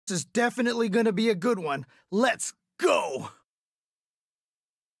is definitely gonna be a good one. Let's go!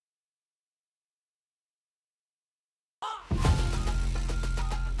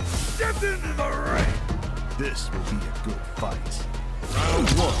 Step into the ring! This will be a good fight. Round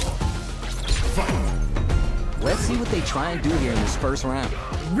 1. Fight! Let's see what they try and do here in this first round.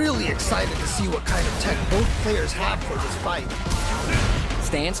 Really excited to see what kind of tech both players have for this fight.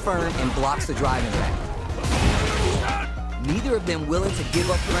 Stands firm and blocks the driving back. Neither of them willing to give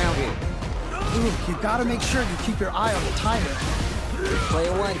up ground here. Ooh, you gotta make sure you keep your eye on the timer.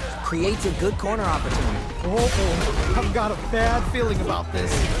 Player 1 creates a good corner opportunity. Oh, I've got a bad feeling about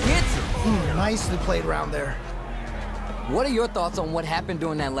this. Gets it! Nicely played round there. What are your thoughts on what happened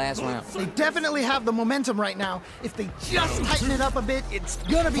during that last round? They definitely have the momentum right now. If they just tighten it up a bit, it's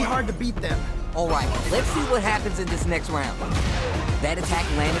gonna be hard to beat them. All right, let's see what happens in this next round. That attack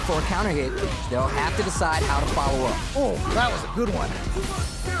landed for a counter hit. They'll have to decide how to follow up. Oh, that was a good one.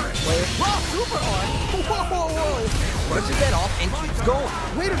 Player, wow, super hard. Whoa. Brushes that off and keeps going.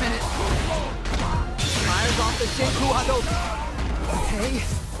 Wait a minute. Fires off the Shinku Hadoken.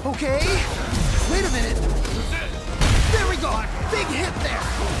 Okay. Wait a minute. There we go. Big hit there.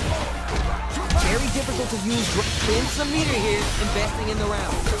 Very difficult to use. Spend some meter here, investing in the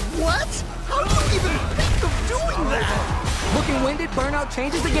round. What? How do you even think of doing that? Looking winded, Burnout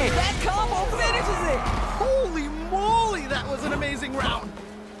changes the game. That combo finishes it. Holy moly, that was an amazing round.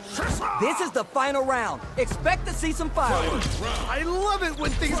 This is the final round. Expect to see some fireworks. I love it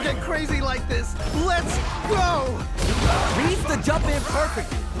when things get crazy like this. Let's go. Reads the jump in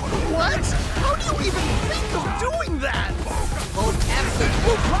perfectly. What? How do you even think of doing that? Most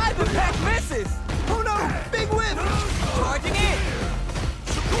absolute drive impact misses. Oh no, big whip. Charging in.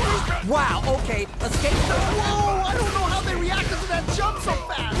 Wow, okay. Escape the... Whoa, I don't know how they reacted to that jump so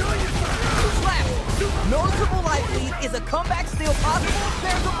fast. Slap. Noticeable life lead. Is a comeback still possible?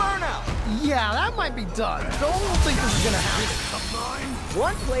 There's a burnout. Yeah, that might be done. Don't think this is gonna happen.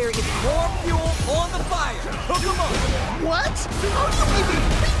 One player is more fuel on the fire. Hook him up. What? How do you even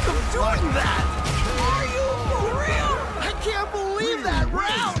think of doing that? Are you for real? I can't believe that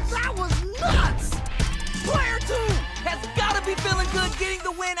round. That was nuts. Player 2 has got to be feeling good getting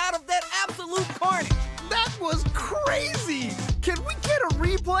the win out of that absolute carnage. That was crazy. Can we get a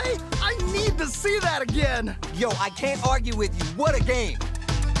replay? I need to see that again. Yo, I can't argue with you. What a game.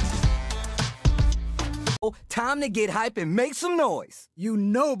 Time to get hype and make some noise. You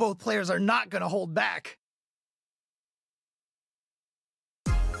know both players are not going to hold back.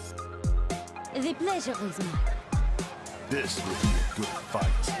 The pleasure is mine. This will be a good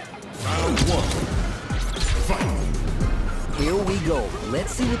fight. Round 1. Fight! Here we go.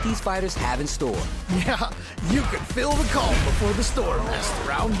 Let's see what these fighters have in store. Yeah, you can feel the calm before the storm as the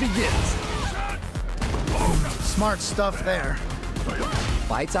round begins. Smart stuff there.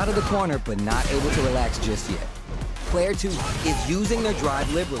 Fights out of the corner, but not able to relax just yet. Player 2 is using their drive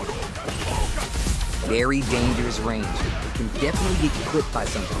liberally. Very dangerous range. It can definitely be clipped by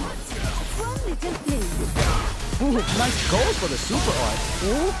something. Ooh, nice goals for the super art.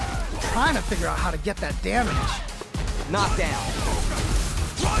 Ooh, trying to figure out how to get that damage. Knockdown.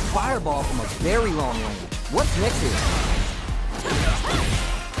 Fireball from a very long range. What's next here?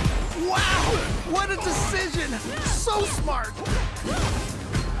 Wow! What a decision! So smart!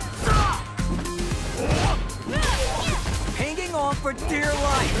 Hanging on for dear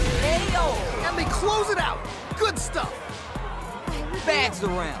life. Ayo! And they close it out! Good stuff! Bags the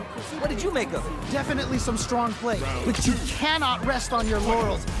round. What did you make of it? Definitely some strong play, but you cannot rest on your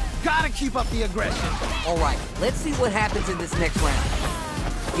laurels. Gotta keep up the aggression. All right, let's see what happens in this next round.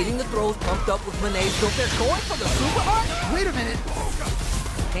 Getting the throws pumped up with Monet's go. They're going for the super art? Wait a minute.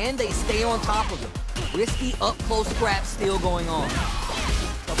 Can they stay on top of them? Risky up-close scrap still going on.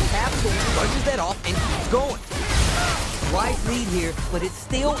 The capsule brushes that off and keeps going. Slight lead here, but it's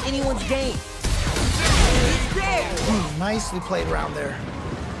still anyone's game. It's there! Nicely played round there.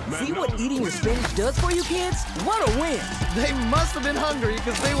 See what eating your spinach does for you kids? What a win! They must have been hungry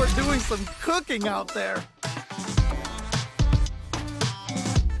because they were doing some cooking out there.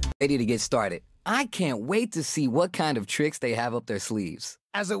 Ready to get started. I can't wait to see what kind of tricks they have up their sleeves.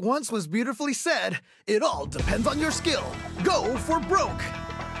 As it once was beautifully said, it all depends on your skill. Go for broke.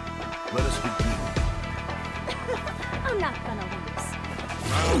 Let us begin. I'm not gonna lose.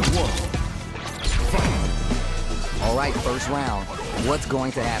 Round 1. Fight! All right, first round. What's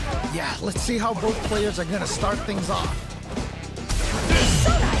going to happen? Yeah, let's see how both players are gonna start things off.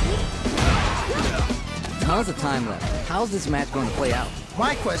 Tons of time left. How's this match going to play out?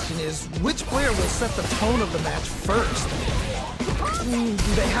 My question is, which player will set the tone of the match first?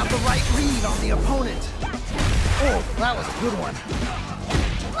 Do they have the right read on the opponent? Oh, that was a good one.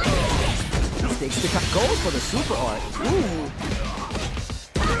 sticks to goes for the super art.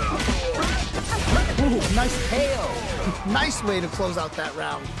 Ooh, nice KO. Nice way to close out that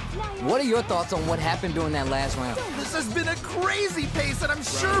round. What are your thoughts on what happened during that last round? This has been a crazy pace, and I'm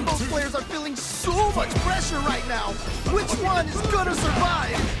sure both players are feeling so much pressure right now. Which one is gonna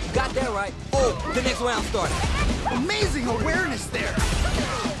survive? You got that right. Oh, the next round started. Amazing awareness there.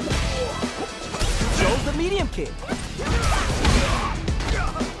 Shows the medium kick.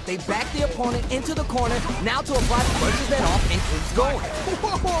 They back the opponent into the corner. Now to apply, punches that off and keeps going.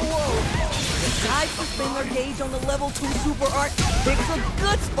 Whoa, whoa, whoa. The side suspender gauge on the level 2 super art picks a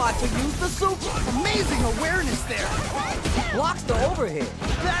good spot to use the super. Amazing awareness there. Blocks the overhead.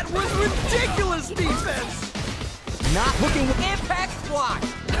 That was ridiculous defense. Not looking with impact squash.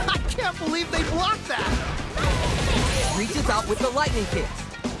 I can't believe they blocked that. Reaches out with the lightning kick.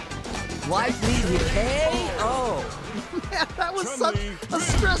 Life lead here. KO. Man, that was such a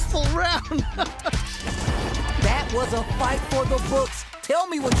stressful round. That was a fight for the books. Tell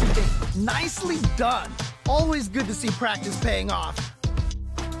me what you think. Nicely done. Always good to see practice paying off.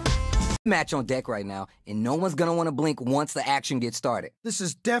 Match on deck right now, and no one's gonna want to blink once the action gets started. This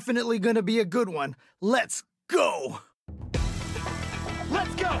is definitely gonna be a good one. Let's go.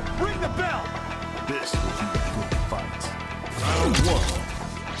 Let's go! Ring the bell! This will be a good fight. Round 1.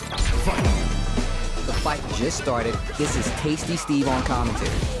 Fight! The fight just started. This is Tasty Steve on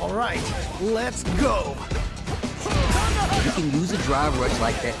commentary. All right, let's go. You can use a drive rush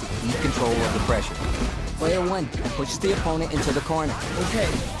like that to keep control of the pressure. Player 1 pushes the opponent into the corner. Okay,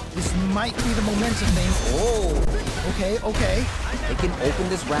 this might be the momentum thing. Oh! Okay. They can open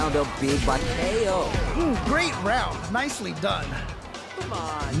this round up big by KO. Great round. Nicely done.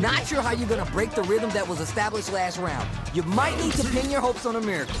 Not sure how you're gonna break the rhythm that was established last round. You might need to pin your hopes on a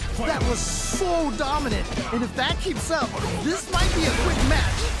miracle. That was so dominant. And if that keeps up, this might be a quick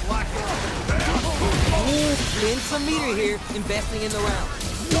match. In some meter here, investing in the round.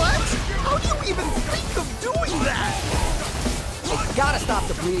 What? How do you even think of doing that? They gotta stop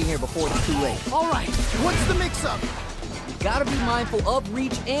the bleeding here before it's too late. All right, what's the mix-up? You gotta be mindful of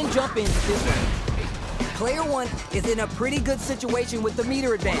reach and jump ins at this round. Player 1 is in a pretty good situation with the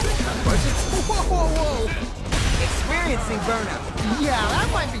meter advantage. Whoa. Experiencing burnout. Yeah, that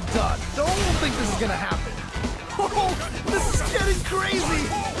might be done. Don't think this is gonna happen. Oh, this is getting crazy.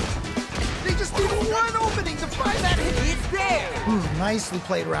 They just need one opening to find that hit. It's there! Nicely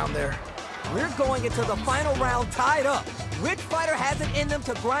played around there. We're going into the final round tied up. Which fighter has it in them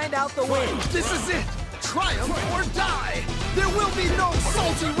to grind out the win? This is it. Triumph or die. There will be no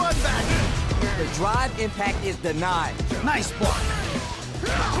salty run back. The drive impact is denied. Nice block.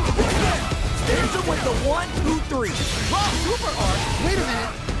 There's him with the 1, 2, 3. Wow, super art. Wait a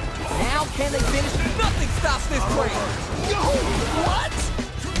minute. Now can they finish? Nothing stops this train. Yo, what?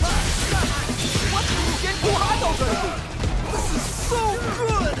 What are those gonna do? This is so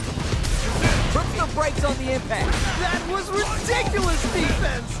good. Puts the brakes on the impact. That was ridiculous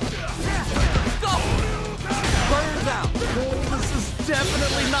defense. Go! Burns out. Oh, this is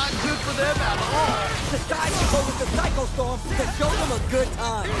definitely not good for them at all. The guy should go with the Psycho Storm to show them a good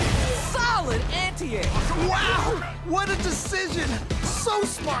time. Solid anti-air. Wow, what a decision. So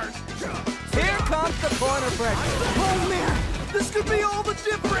smart. Here comes the corner pressure. Oh, man, this could be all the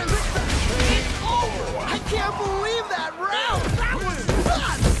difference. It's over. I can't believe that round. That was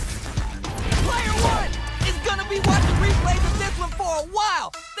nuts. Player 1 is gonna be watching replays of this one for a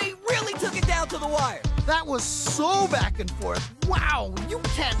while. They really took it down to the wire. That was so back and forth. Wow, you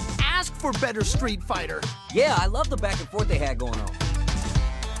can't ask for better Street Fighter. Yeah, I love the back and forth they had going on.